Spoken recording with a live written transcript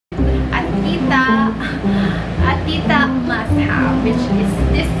must-have, which is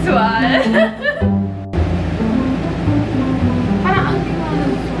this one. Parang ang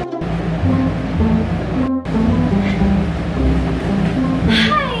tingnan.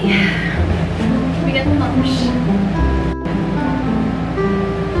 Hi! Bigat much.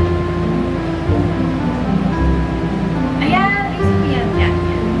 Ayan, yan.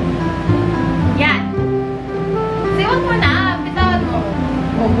 Yan. Siwan mo na, bitawan mo.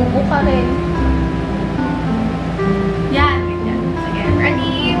 O, buko ka rin. Yan, ganyan. Sige,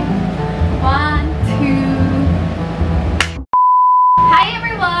 ready? 1, 2. Hi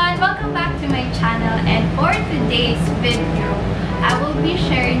everyone! Welcome back to my channel, and for today's video, I will be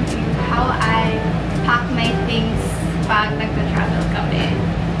sharing to you how I pack my things pag nagta-travel kami.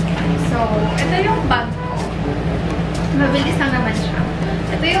 So, ito yung bag ko. Mabilis lang naman siya.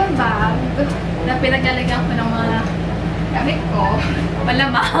 Ito yung bag na pinaglalagyan ko ng mga gamit ko.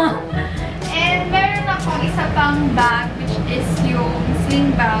 Malamang. And meron akong isa pang bag, which is yung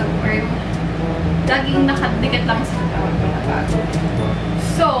sling bag or yung laging nakadikit lang sa tawag ko na bag.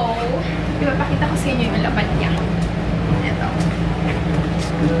 So, ipapakita ko sa inyo yung laman niya. Ito.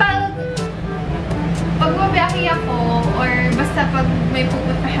 Pag mabiyahe ako, or basta pag may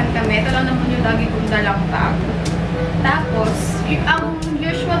pupuntahan kami, ito lang naman yung lagi kong dalang bag. Tapos, ang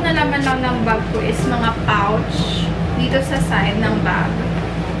usual na laman lang ng bag ko is mga pouch dito sa side ng bag.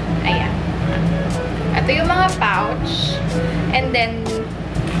 Ayan. Ito yung mga pouch. And then,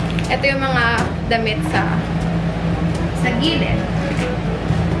 ito yung mga damit sa gilid.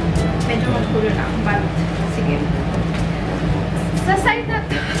 Medyo magkulo lang, but sige. Sa side na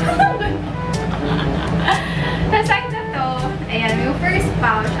to, sa side na to, ayan, yung first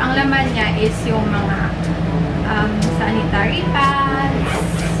pouch, ang laman niya is yung mga sanitary pads,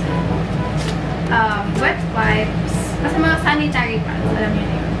 wet wipes, kasi mga sanitary pads, alam niyo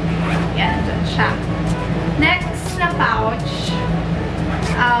na yun. Yan, dyan siya. Next na pouch,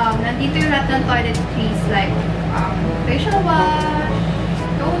 nandito yung lahat ng toiletries, like facial wash,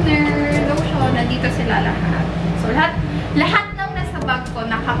 toner, lotion, nandito sila lahat. So, lahat ng nasa bag ko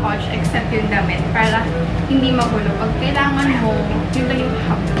naka-pouch except yung damit para hindi magulo. Pag kailangan mo, yun lang yung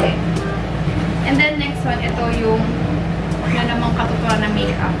hapte. And then, next one, ito yung na namang katuturan na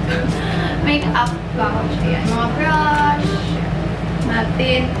makeup. Makeup pouch. Ayan, mga brush, mga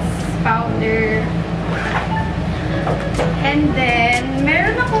tints, powder. And then,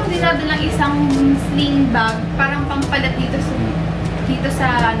 meron akong dinadalang isang sling bag, parang pampalat dito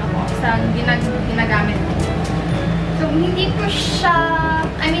sa ano ko, sa ginagamit ko. So, hindi ko siya,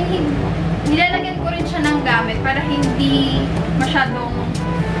 nilalagyan ko rin siya ng gamit para hindi masyadong,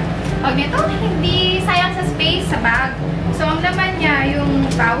 hindi sayang sa space sa bag. So, ang laman niya, yung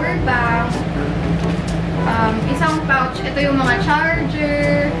power bank, isang pouch, ito yung mga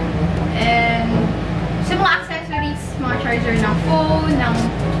charger, and so, mga accessories, mga charger ng phone,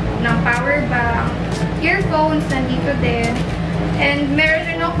 ng power bank, earphones, nandito din. And meron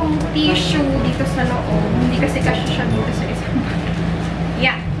rin akong tissue dito sa loob. Hindi kasi kasya siya dito sa isang bag.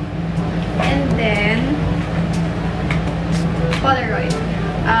 Yeah. And then, Polaroid.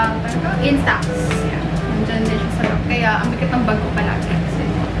 Instax. Yeah. Nandyan din siya sa loob. Kaya, ang bigat ng bag ko palagi. Kasi,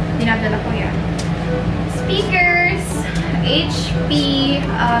 dinadala ko yan. Speakers. HP.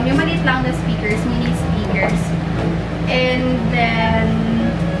 Yung maliit lang na speakers. Mini speakers. And then,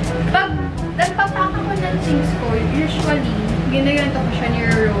 pag nagpapack ako ng things ko, usually, ginaganto ko siya,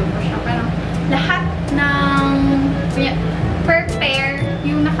 nire-roll ko siya. Parang lahat ng, per pair,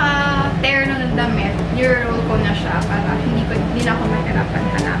 yung naka-tear na ng damit, nire-roll ko na siya para hindi na ako mahirapan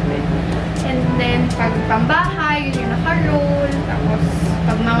hanapin. And then, pag pambahay, yun yung naka-roll. Tapos,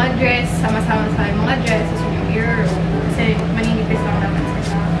 pag mga dress, sama-sama sa mga dresses, yun yung i-roll. Kasi maninipis ako naman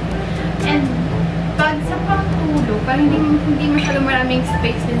sila. And, pag sa pangtulog, parang hindi masyadong maraming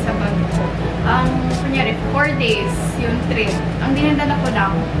space din sa bag ko. Kunyari, 4 days yung trip. Ang dinadala ko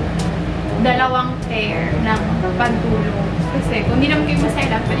lang, 2 pair ng pantulog. Kasi kung hindi naman kayo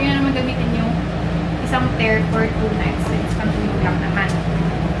masaya, pwede nyo naman gamitin yung isang pair for 2 nights. Since pantulog lang naman.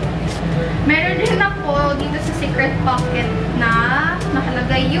 Meron din ako dito sa secret pocket na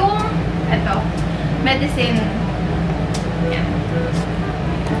nakalagay yung medicine. Yan.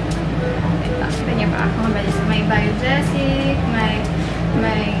 Kita niya ba? May Biogesic, may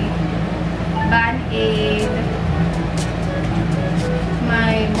Band-Aid,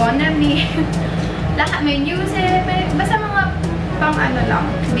 may Bonamine, lahat, may Newsy, basta mga pang lang,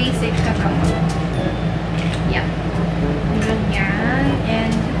 basic na gamot. Yan. Ganyan.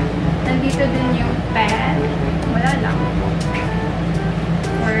 And, nandito din yung pen. Wala lang.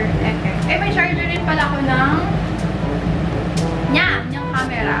 Or, may charger din pala ako ng yung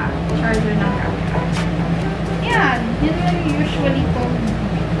camera. Charger ng camera. Yan. Yun lang usually ko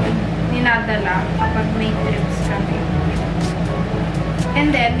ninadala kapag may trips kami.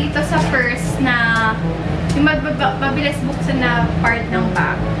 And then, dito sa first na yung mabilis buksan na part ng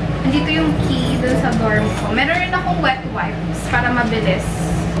bag, nandito yung key dun sa dorm ko. Meron rin akong wet wipes para mabilis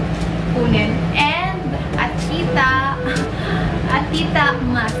kunin. And a tita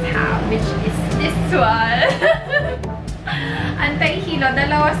must have, which is this one. Anti-hilo.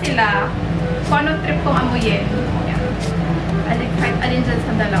 Dalawa sila. Kung anong trip kong amuyin. Yan. Alin dyan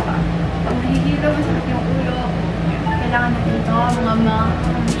sa dalawa. Pag nahihilo, masakit yung ulo. Kailangan natin ito, mga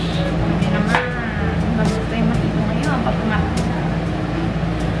moms. Kami naman. Bago tayo mahilo ngayon. Papangalan.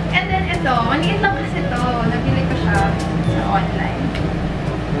 And then ito, maliit lang kasi ito. Nabili ko siya sa online.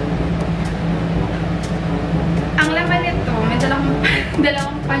 Ang laman nito, may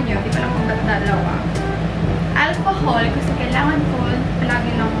dalawang panyo. Di pa lang kung ba't dalawa. Alcohol, kasi kailangan ko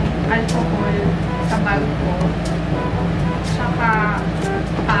palagi ng alcohol sa bag ko. Tsaka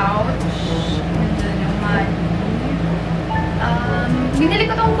pouch. Nandun yung money. Binili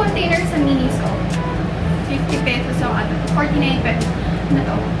ko tong container sa Miniso. 50 pesos o 49 pesos. Ano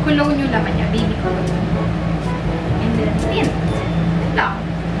to? Cologne yung laman niya. Baby cologne. And then, tint. Ito lang.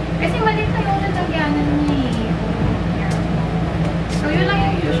 Kasi maliit na yung lalagyanan niya eh. So, yun lang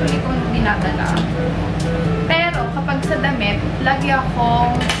yung usually kong dinadala. Pero, kapag sa damit, lagi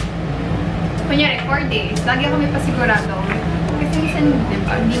akong, kunyari, 4 days, lagi ako may pasigurado. Kasi minsan,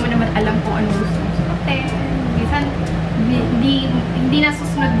 diba, hindi mo naman alam kung anong gusto mo suotin. Minsan, hindi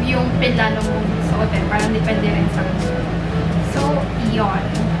nasusunod yung plano mong suotin. Parang depende rin sa gusto. So, yun.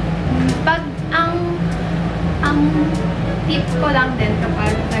 Pag, ang tip ko lang din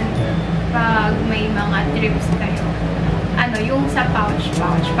kapag may mga trips kayo, yung sa pouch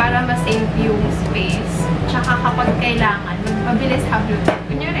para ma-save yung space. Tsaka kapag kailangan, mabilis hablutin.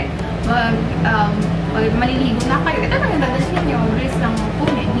 Kunyari, maliligo na kayo. Ito lang yung dadalhin nyo. Mabilis lang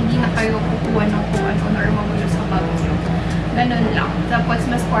kunin. Hindi na kayo kukuha ng kung ano or magulo sa bag nyo. Ganun lang. Tapos,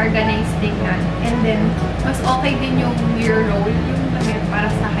 mas organized tingnan. And then, mas okay din yung mirror roll. Yung damit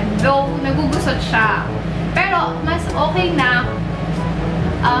para sa akin. Though, nagugusot siya. Pero, mas okay na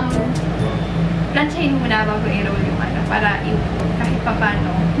planchahin muna bago i-roll yung ano para kahit pa paano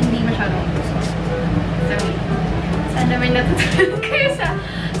hindi masyadong gusot. So, sana may natutunan kayo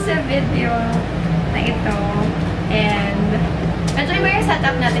sa video na ito. And, medyo iba yung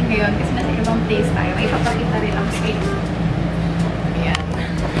setup natin ngayon kasi nasa ibang place tayo. May ipapakita rin ako sa inyo. Ayan.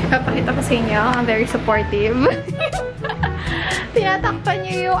 Ipapakita ko sa inyo. I'm very supportive. Tinatakpan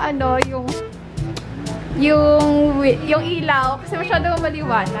niyo yung ano, yung ilaw kasi masyado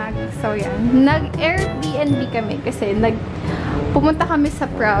maliwanag. So, yan. Nag-Airbnb kami kasi pumunta kami sa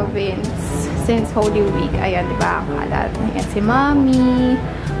province since Holy Week. Ayan, diba? Kalat. Ayan, si Mommy.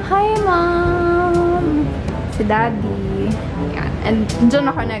 Hi, Mom! Si Daddy. Ayan. And dyan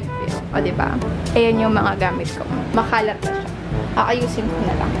ako nag-film. O, diba? Ayan yung mga gamit ko. Makalat na siya. Aayusin ko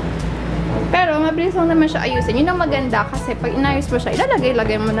na lang. Pero, mabilis lang naman siya ayusin. Yun ang maganda kasi pag inayos mo siya,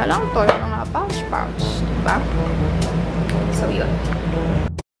 ilalagay-lagay mo na lang to yung mga pouch. Diba? So, yun.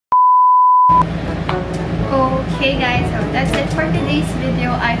 Okay, guys. So, that's it for today's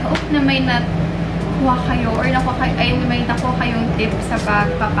video. I hope na may nakuha kayo or may nakuha kayong tip sa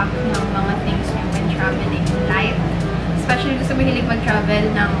pagpapack ng mga things nyo when traveling light. Especially gusto mahilig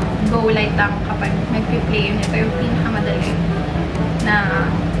mag-travel ng go light lang kapag nag-play. Ito yung pinakamadali na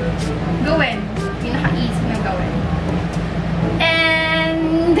gawin. Pinaka-easy na gawin.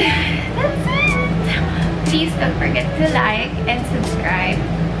 And that's it! Please don't forget to like and subscribe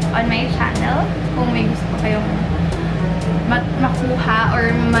on my channel kung may gusto ko kayong makuha or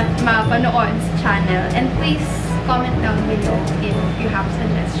mapanood sa channel. And please comment down below if you have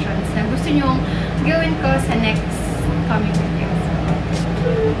suggestions na gusto nyong gawin ko sa next coming videos.